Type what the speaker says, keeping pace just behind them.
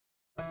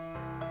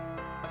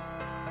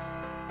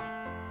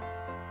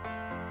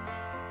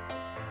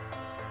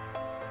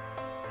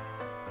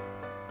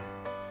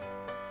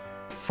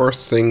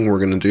first thing we're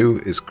going to do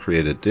is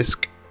create a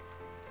disk,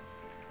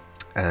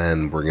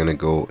 and we're going to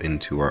go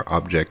into our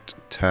object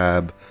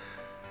tab,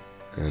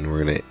 and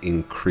we're going to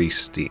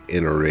increase the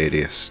inner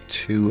radius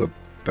to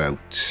about,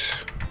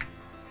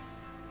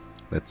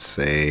 let's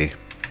say,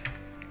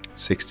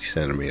 60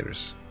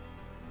 centimeters.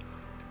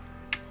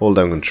 Hold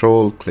down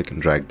Control, click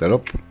and drag that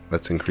up.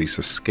 Let's increase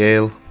the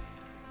scale,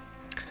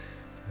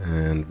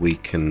 and we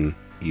can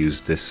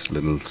use this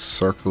little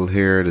circle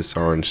here, this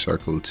orange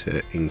circle,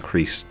 to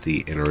increase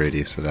the inner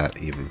radius of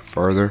that even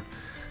further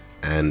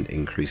and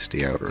increase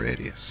the outer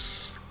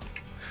radius.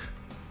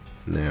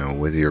 Now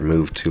with your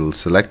move tool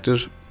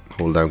selected,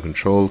 hold down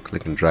Control,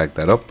 click and drag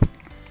that up.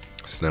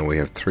 So now we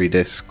have 3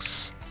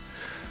 disks.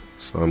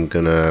 So I'm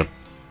gonna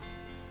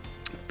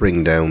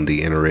bring down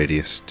the inner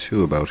radius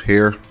to about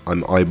here.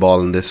 I'm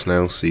eyeballing this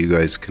now so you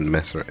guys can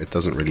mess around. It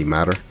doesn't really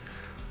matter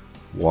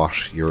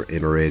what your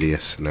inner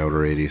radius and outer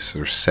radius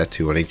are set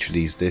to on each of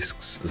these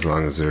disks, as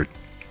long as they're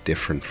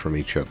different from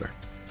each other.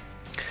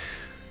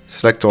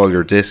 Select all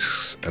your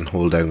disks and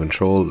hold down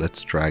Control.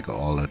 Let's drag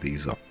all of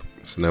these up.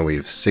 So now we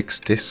have 6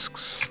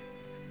 disks,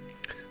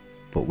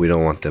 but we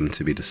don't want them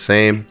to be the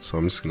same, so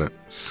I'm just gonna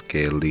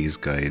scale these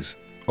guys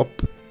up,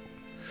 and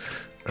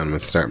I'm gonna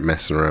start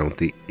messing around with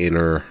the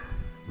inner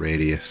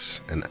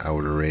radius and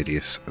outer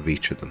radius of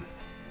each of them.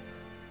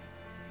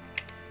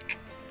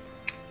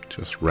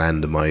 Just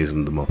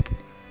randomizing them up.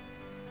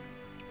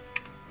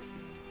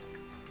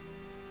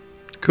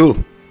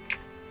 Cool.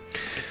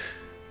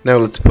 Now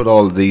let's put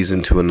all of these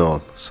into a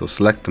null. So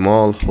select them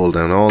all, hold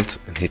down Alt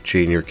and hit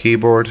G on your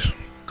keyboard.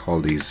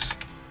 Call these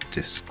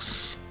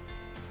disks.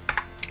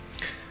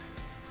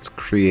 Let's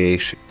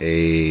create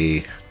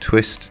a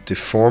twist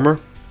deformer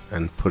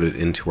and put it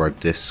into our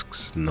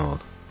disks null.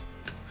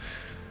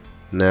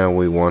 Now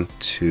we want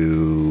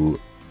to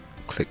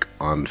click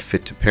on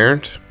Fit to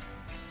Parent.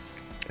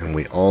 And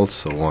we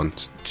also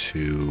want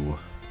to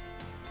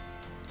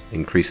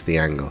increase the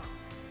angle.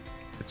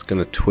 It's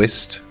going to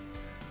twist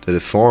the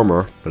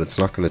deformer, but it's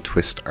not going to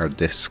twist our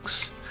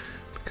disks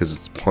because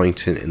it's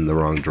pointing in the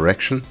wrong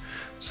direction.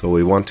 So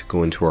we want to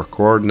go into our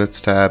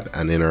coordinates tab,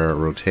 and in our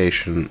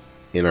rotation,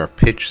 in our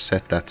pitch,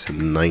 set that to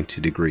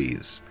 90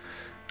 degrees.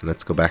 And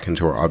let's go back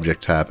into our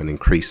object tab and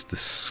increase the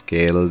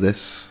scale of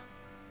this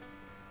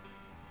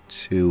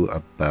to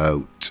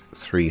about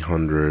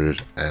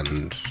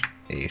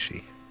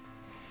 380.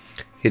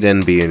 Hit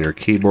NB on your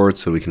keyboard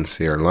so we can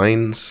see our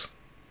lines.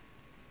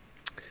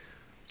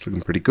 It's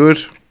looking pretty good.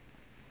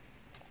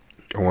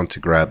 I want to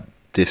grab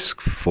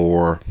disk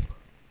 4.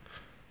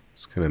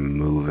 Just going to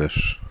move it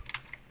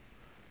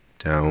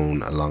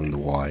down along the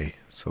Y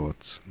so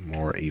it's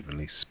more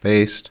evenly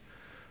spaced.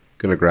 I'm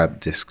going to grab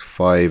disk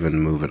 5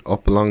 and move it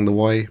up along the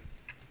Y.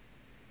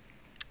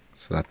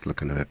 So that's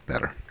looking a bit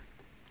better.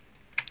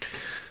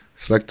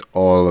 Select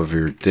all of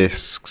your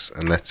disks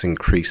and let's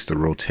increase the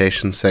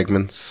rotation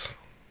segments,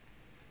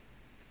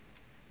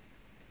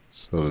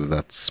 so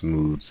that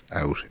smooths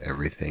out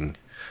everything.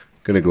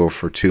 I'm going to go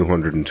for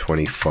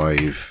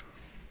 225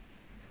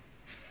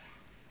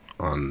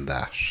 on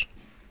that.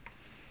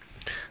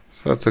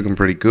 So that's looking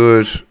pretty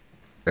good.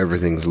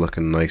 Everything's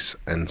looking nice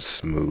and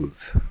smooth.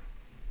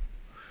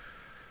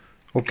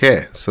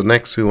 Okay, so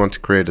next we want to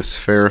create a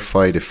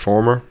Spherify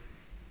Deformer.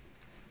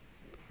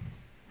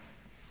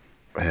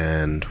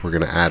 And we're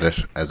going to add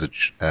it as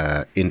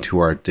into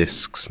our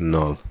disks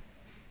null.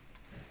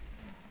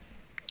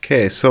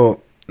 Okay,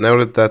 so now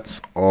that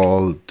that's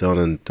all done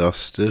and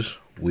dusted,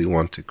 we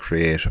want to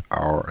create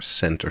our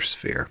center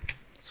sphere.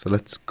 So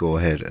let's go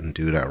ahead and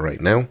do that right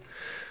now.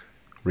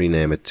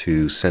 Rename it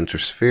to center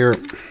sphere.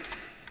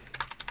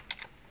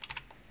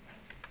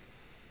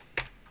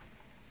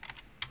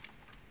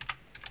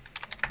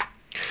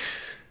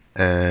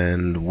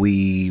 And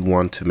we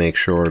want to make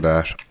sure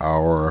that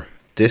our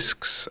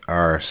disks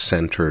are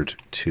centered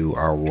to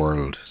our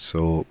world.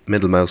 So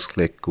middle mouse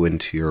click, go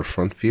into your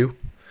front view.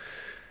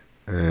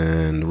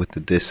 And with the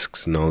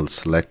disks null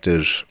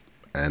selected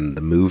and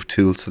the move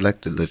tool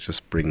selected, let's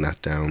just bring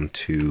that down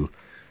to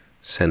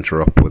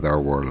center up with our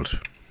world.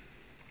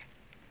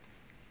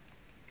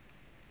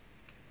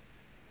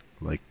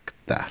 Like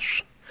that.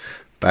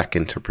 Back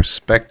into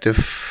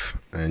perspective,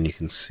 and you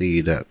can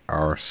see that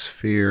our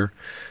sphere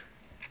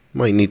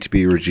might need to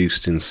be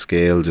reduced in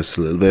scale just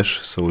a little bit.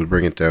 So we'll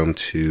bring it down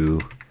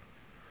to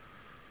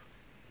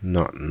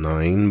not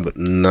 9 but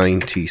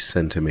 90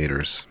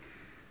 centimeters.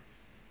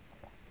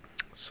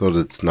 So that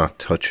it's not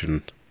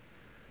touching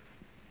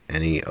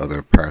any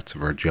other parts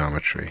of our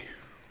geometry.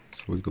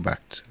 So we'll go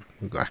back to,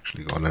 we'll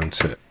actually go down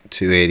to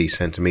 280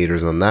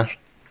 centimeters on that.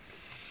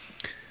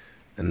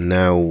 And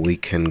now we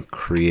can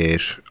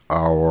create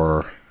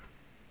our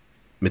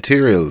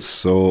materials.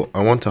 So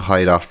I want to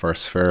hide off our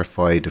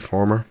Spherify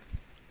Deformer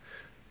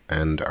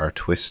and our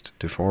twist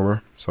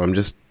deformer. So I'm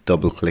just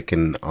double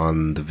clicking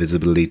on the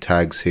visibility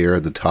tags here,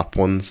 the top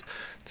ones,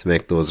 to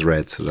make those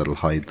red so that'll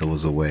hide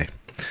those away.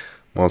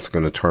 I'm also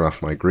going to turn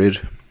off my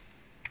grid.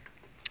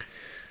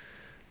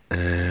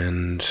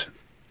 And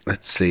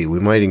let's see,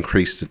 we might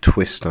increase the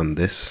twist on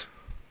this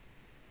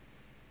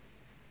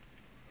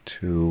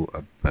to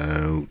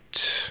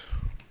about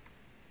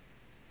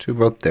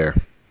there.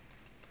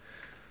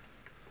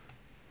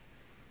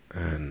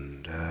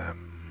 And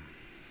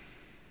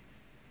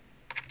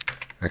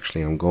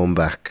actually I'm going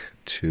back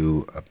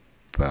to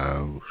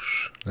about,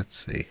 let's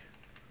see,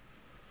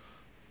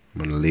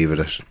 I'm going to leave it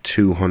at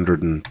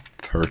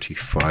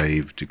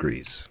 235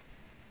 degrees.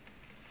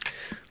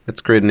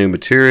 Let's create a new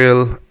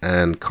material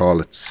and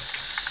call it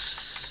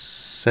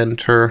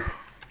center,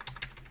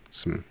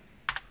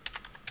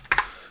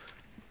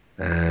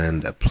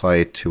 and apply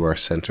it to our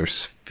center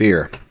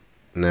sphere.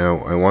 Now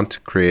I want to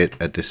create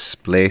a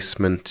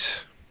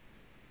displacement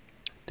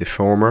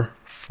deformer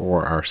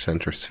for our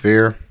center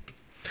sphere.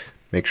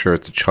 Make sure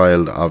it's a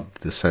child of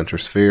the center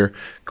sphere.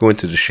 Go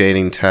into the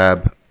shading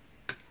tab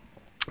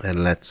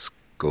and let's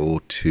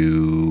go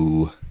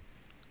to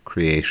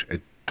create a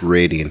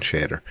gradient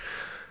shader.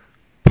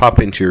 Pop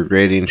into your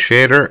gradient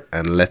shader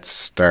and let's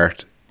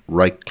start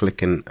right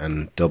clicking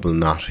and double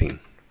knotting.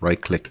 Right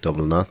click,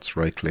 double knots,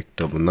 right click,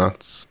 double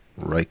knots,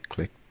 right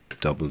click,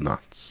 double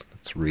knots.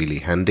 That's really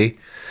handy.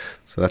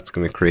 So that's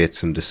going to create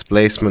some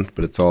displacement,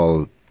 but it's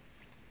all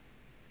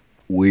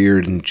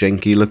weird and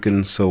janky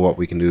looking, so what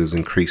we can do is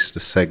increase the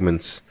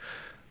segments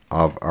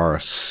of our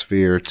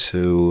sphere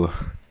to,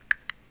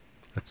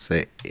 let's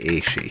say,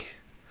 80.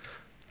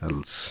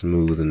 That'll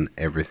smoothen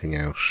everything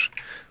out.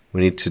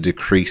 We need to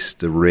decrease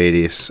the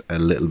radius a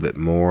little bit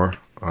more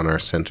on our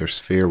center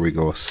sphere. We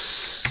go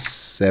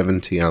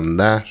 70 on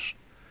that.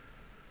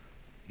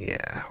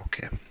 Yeah,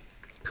 okay,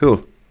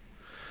 cool.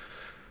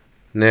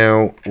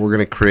 Now we're going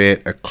to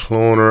create a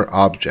cloner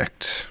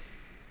object.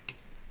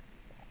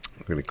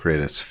 We're going to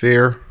create a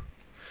sphere,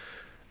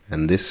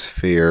 and this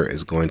sphere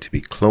is going to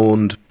be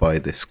cloned by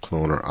this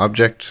cloner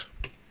object.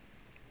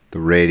 The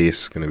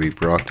radius is going to be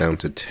brought down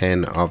to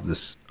 10 of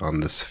this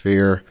on the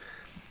sphere,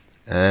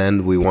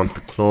 and we want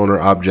the cloner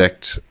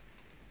object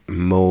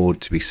mode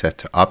to be set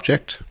to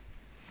object.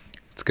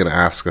 It's going to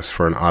ask us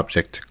for an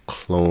object to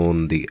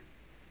clone the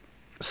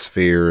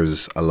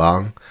spheres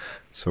along,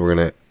 so we're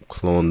going to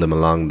clone them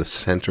along the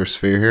center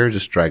sphere here.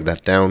 Just drag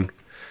that down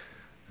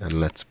and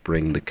let's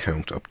bring the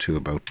count up to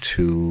about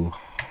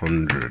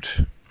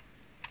 200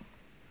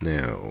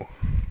 now.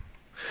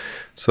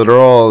 So they're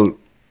all,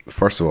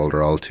 first of all,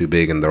 they're all too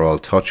big and they're all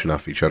touching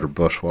off each other,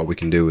 but what we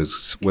can do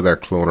is with our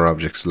cloner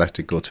object, select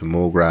it, go to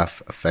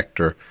MoGraph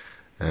effector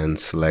and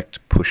select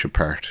push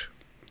apart.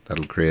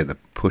 That'll create the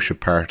push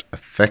apart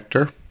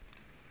effector.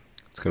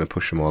 It's going to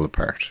push them all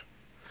apart.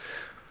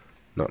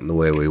 Not in the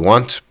way we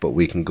want, but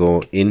we can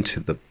go into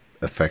the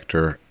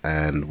effector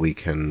and we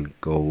can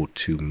go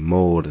to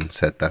mode and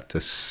set that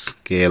to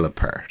scale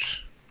apart.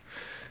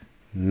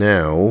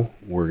 Now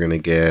we're going to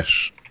get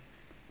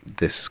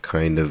this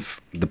kind of,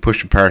 the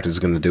push apart is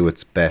going to do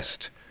its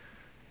best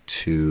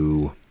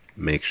to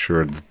make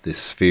sure that the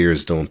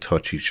spheres don't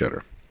touch each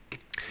other.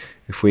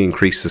 If we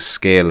increase the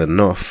scale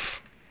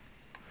enough,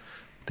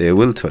 they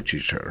will touch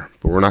each other,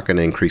 but we're not going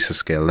to increase the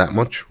scale that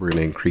much. We're going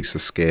to increase the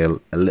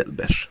scale a little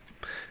bit,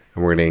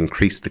 and we're going to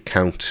increase the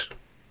count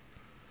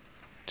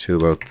to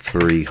about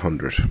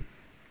 300. And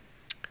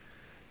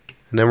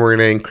then we're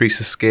going to increase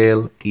the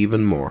scale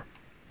even more.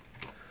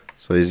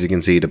 So as you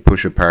can see, the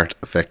push apart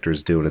effector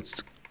is doing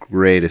its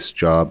greatest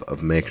job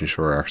of making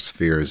sure our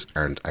spheres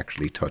aren't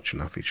actually touching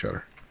off each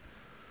other.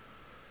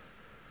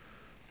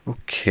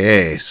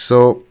 Okay,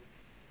 so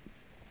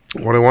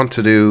what I want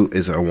to do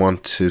is I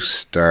want to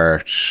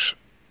start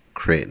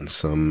creating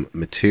some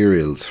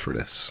materials for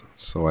this.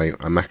 So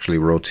I'm actually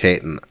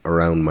rotating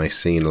around my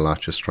scene a lot,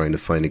 just trying to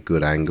find a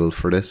good angle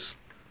for this.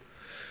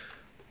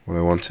 What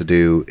I want to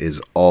do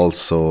is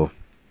also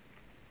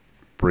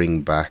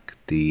bring back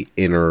the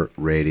inner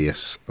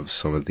radius of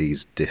some of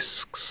these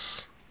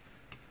discs,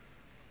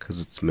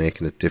 because it's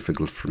making it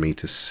difficult for me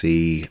to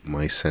see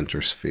my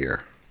center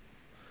sphere,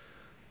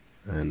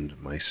 and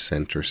my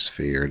center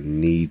sphere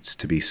needs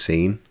to be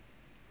seen.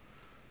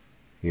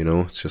 You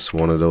know, it's just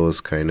one of those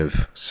kind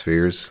of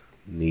spheres,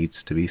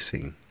 needs to be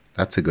seen.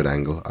 That's a good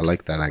angle. I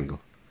like that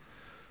angle.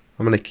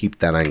 I'm going to keep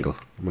that angle.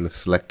 I'm going to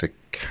select a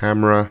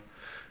camera,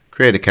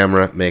 create a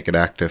camera, make it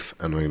active,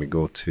 and I'm going to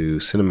go to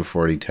Cinema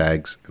 4D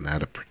tags and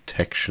add a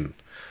protection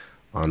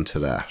onto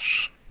that.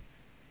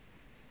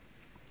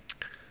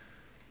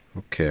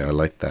 Okay, I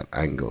like that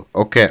angle.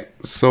 Okay,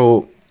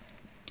 so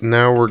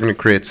now we're going to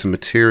create some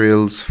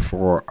materials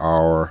for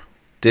our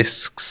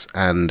discs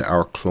and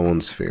our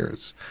clone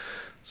spheres.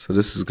 So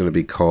this is going to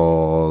be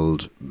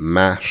called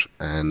matte,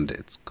 and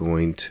it's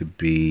going to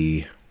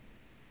be,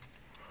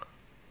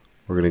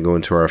 we're going to go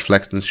into our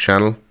reflectance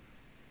channel.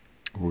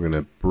 We're going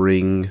to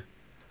bring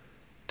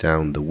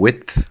down the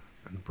width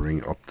and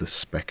bring up the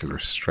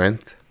specular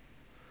strength.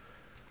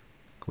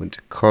 Go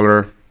into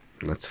color.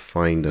 Let's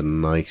find a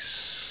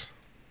nice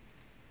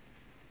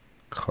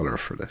color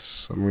for this.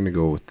 So I'm going to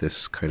go with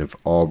this kind of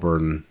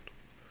auburn-ish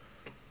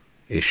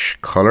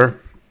color.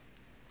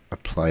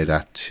 Apply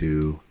that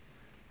to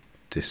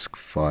disk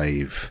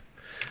 5.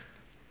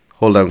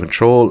 Hold down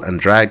control and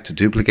drag to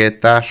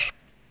duplicate that.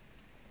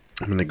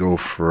 I'm going to go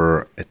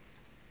for a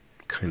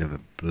kind of a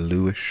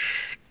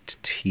bluish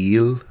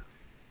tealish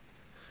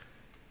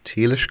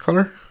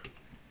color.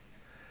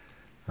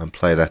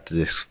 Apply that to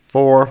disk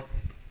 4.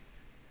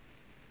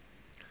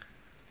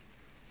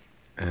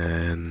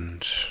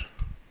 And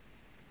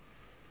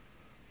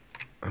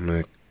I'm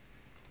going to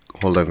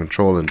hold down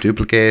control and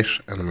duplicate,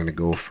 and I'm going to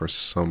go for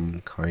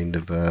some kind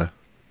of a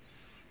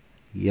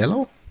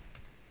yellow,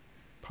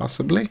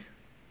 possibly.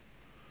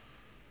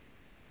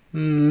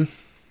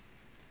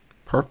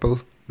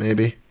 Purple,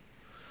 maybe.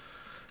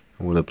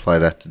 And we'll apply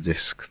that to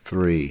disk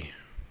 3.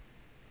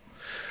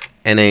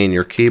 NA in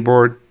your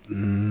keyboard.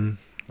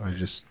 I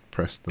just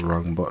pressed the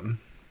wrong button.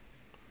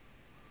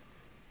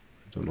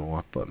 I don't know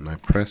what button I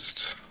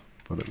pressed,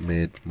 but it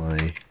made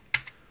my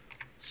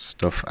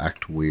stuff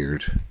act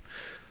weird.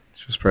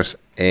 Just press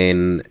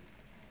NA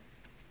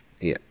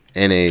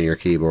in your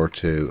keyboard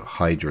to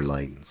hide your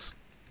lines.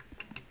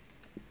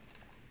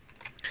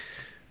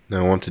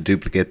 Now I want to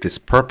duplicate this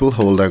purple,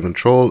 hold down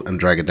control and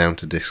drag it down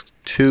to disk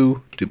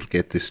 2.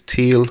 Duplicate this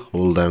teal,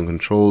 hold down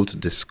control to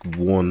disk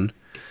 1.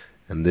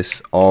 And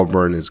this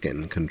auburn is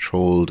getting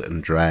controlled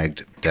and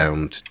dragged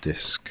down to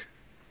disk.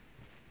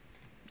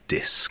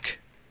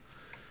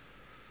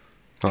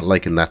 Not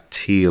liking that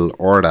teal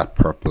or that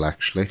purple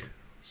actually.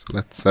 So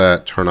let's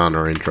turn on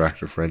our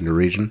interactive render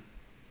region.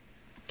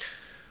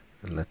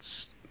 And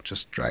let's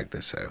just drag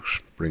this out.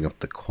 Bring up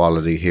the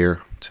quality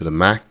here to the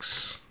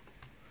max.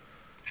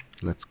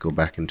 Let's go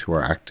back into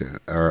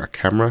our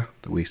camera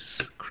that we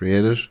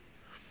created.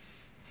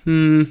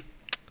 Don't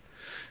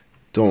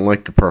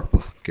like the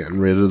purple. Getting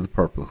rid of the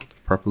purple. The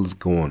purple is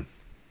gone.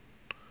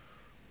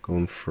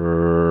 Going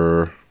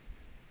for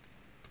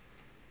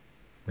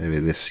maybe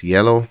this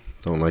yellow.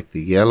 Don't like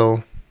the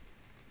yellow.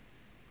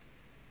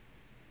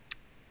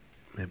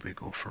 Maybe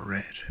go for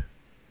red.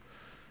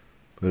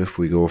 But if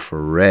we go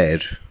for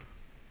red,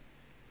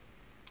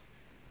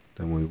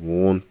 then we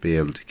won't be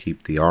able to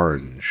keep the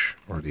orange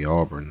or the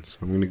auburn. So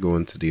I'm going to go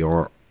into the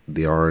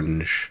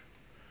orange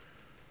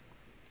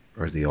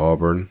or the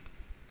auburn.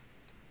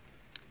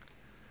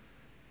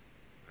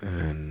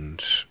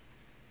 And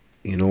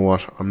you know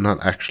what? I'm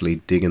not actually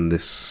digging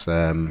this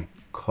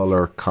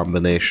color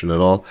combination at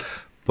all,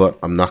 but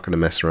I'm not going to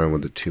mess around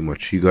with it too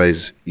much. You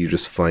guys, you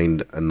just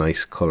find a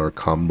nice color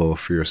combo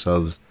for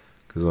yourselves,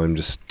 because I'm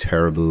just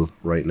terrible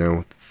right now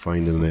with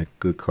finding a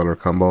good color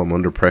combo. I'm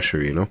under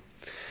pressure, you know.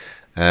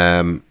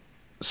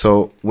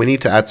 So we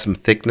need to add some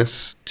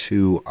thickness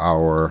to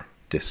our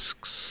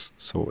discs.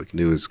 So what we can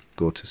do is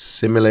go to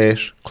simulate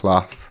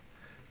cloth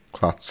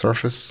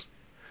surface.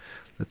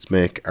 Let's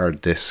make our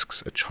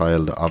discs a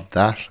child of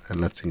that,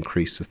 and let's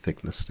increase the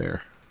thickness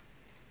there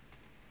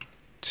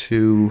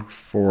to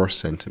 4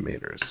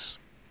 centimeters.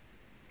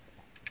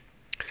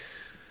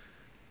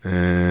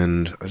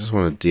 And I just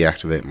want to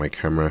deactivate my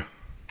camera.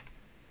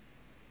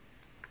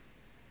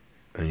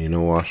 And you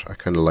know what? I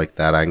kind of like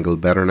that angle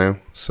better now.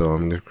 So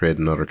I'm going to create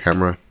another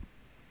camera,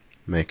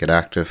 make it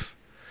active.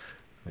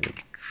 I'm going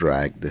to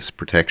drag this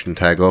protection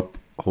tag up,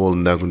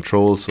 holding down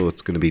control, so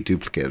it's going to be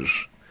duplicated.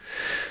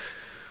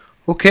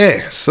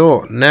 Okay,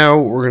 so now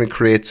we're going to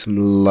create some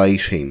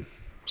lighting.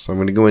 So I'm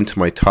going to go into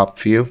my top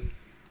view,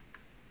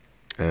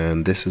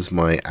 and this is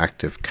my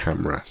active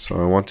camera. So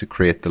I want to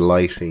create the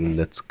lighting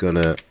that's going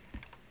to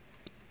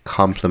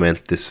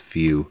complement this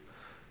view.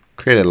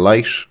 Create a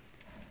light,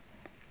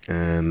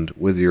 and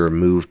with your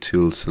move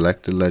tool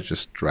selected, let's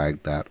just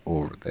drag that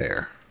over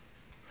there.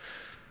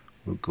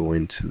 We'll go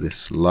into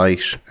this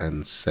light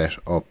and set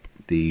up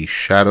the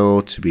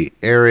shadow to be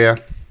area.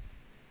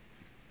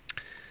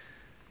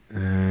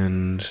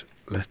 And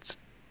let's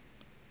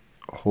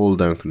hold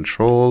down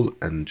control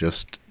and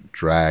just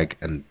drag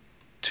and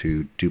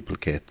to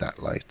duplicate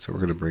that light. So we're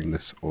going to bring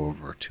this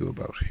over to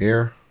about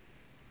here.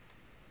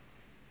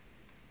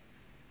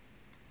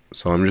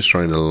 So I'm just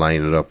trying to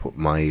line it up with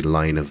my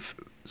line of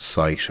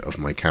sight of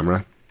my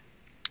camera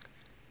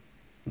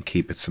and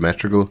keep it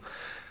symmetrical.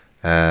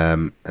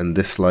 And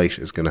this light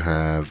is going to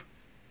have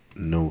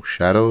no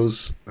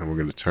shadows, and we're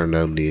going to turn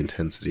down the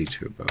intensity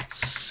to about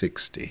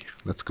 60.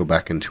 Let's go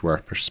back into our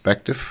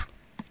perspective,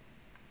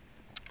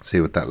 see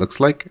what that looks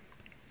like.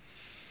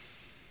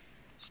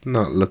 It's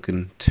not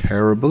looking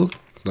terrible,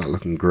 it's not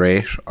looking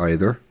great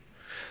either.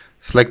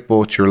 Select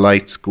both your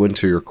lights, go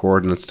into your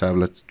coordinates tab,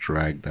 let's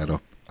drag that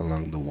up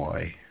along the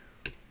Y.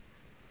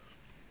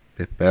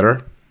 Bit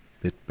better.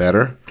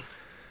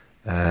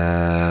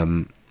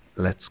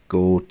 Let's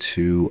go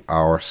to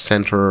our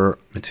center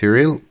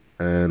material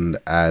and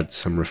add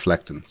some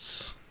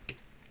reflectance.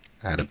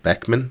 Add a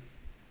Beckmann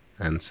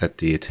and set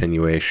the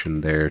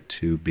attenuation there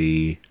to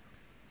be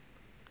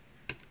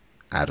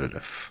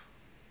additive.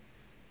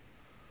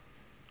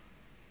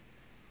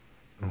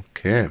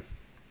 Okay.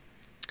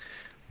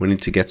 We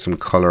need to get some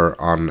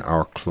color on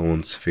our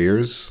clone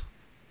spheres.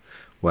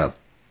 Well,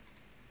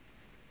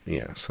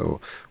 yeah,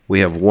 so we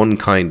have one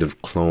kind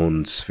of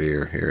clone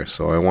sphere here,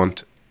 so I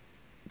want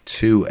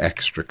 2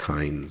 extra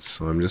kinds.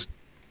 So I'm just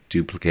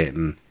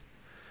duplicating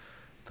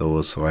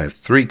those. So I have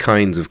 3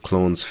 kinds of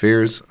clone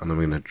spheres, and I'm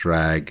going to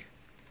drag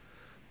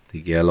the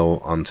yellow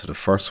onto the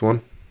first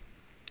one,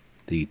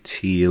 the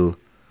teal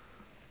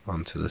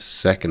onto the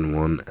second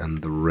one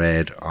and the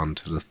red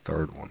onto the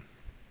third one.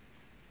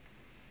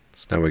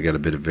 So now we get a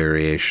bit of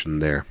variation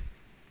there.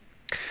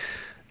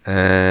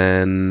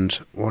 And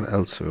what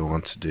else do we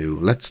want to do?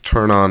 Let's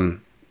turn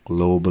on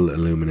global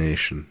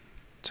illumination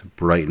to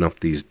brighten up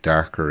these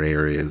darker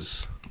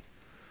areas.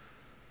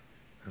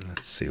 And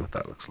let's see what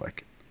that looks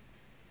like.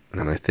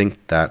 And I think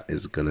that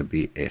is going to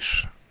be it.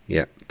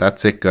 Yeah,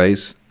 that's it,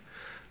 guys.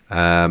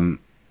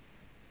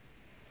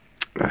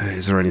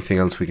 Is there anything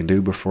else we can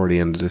do before the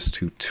end of this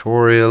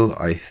tutorial?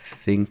 I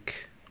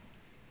think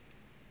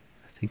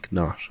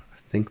not. I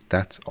think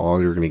that's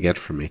all you're going to get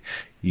from me.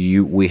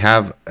 We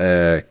have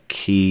a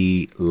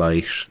key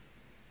light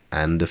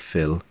and a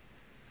fill.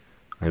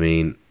 I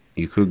mean,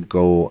 you could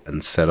go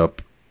and set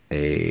up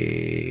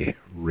a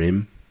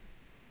rim.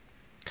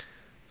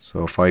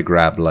 So if I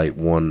grab light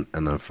 1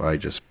 and if I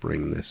just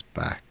bring this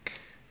back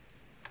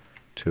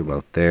to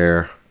about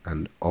there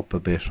and up a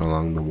bit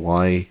along the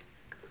Y,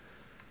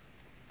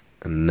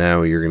 and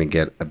now you're going to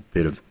get a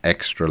bit of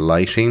extra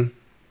lighting.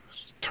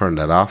 Turn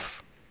that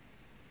off.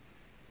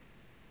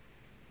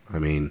 I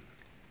mean,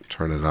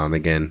 turn it on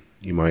again.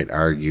 You might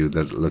argue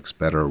that it looks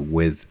better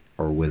with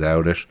or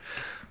without it,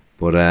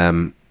 but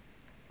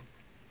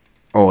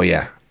oh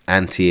yeah,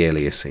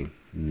 anti-aliasing.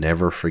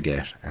 Never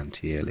forget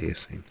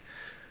anti-aliasing.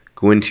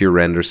 Go into your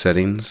render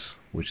settings,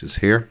 which is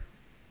here.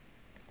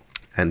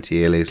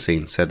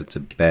 Anti-aliasing, set it to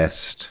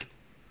best.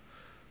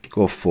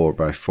 Go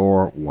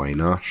 4x4, why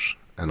not?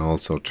 And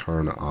also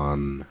turn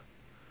on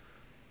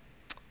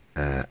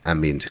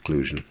ambient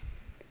occlusion.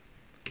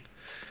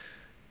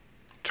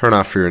 Turn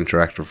off your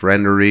interactive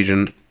render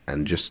region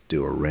and just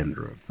do a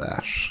render of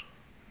that.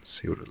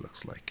 See what it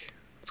looks like.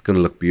 It's going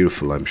to look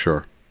beautiful, I'm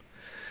sure.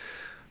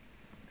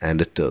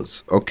 And it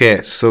does.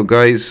 Okay, so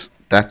guys,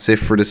 that's it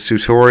for this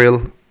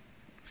tutorial.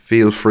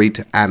 Feel free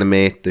to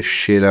animate the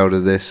shit out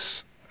of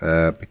this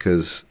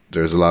because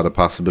there's a lot of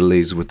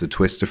possibilities with the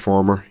twist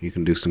deformer. You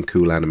can do some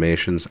cool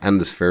animations, and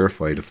the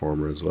Spherify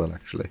Deformer as well,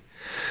 actually.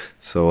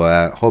 So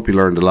hope you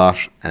learned a lot,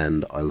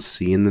 and I'll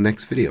see you in the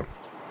next video.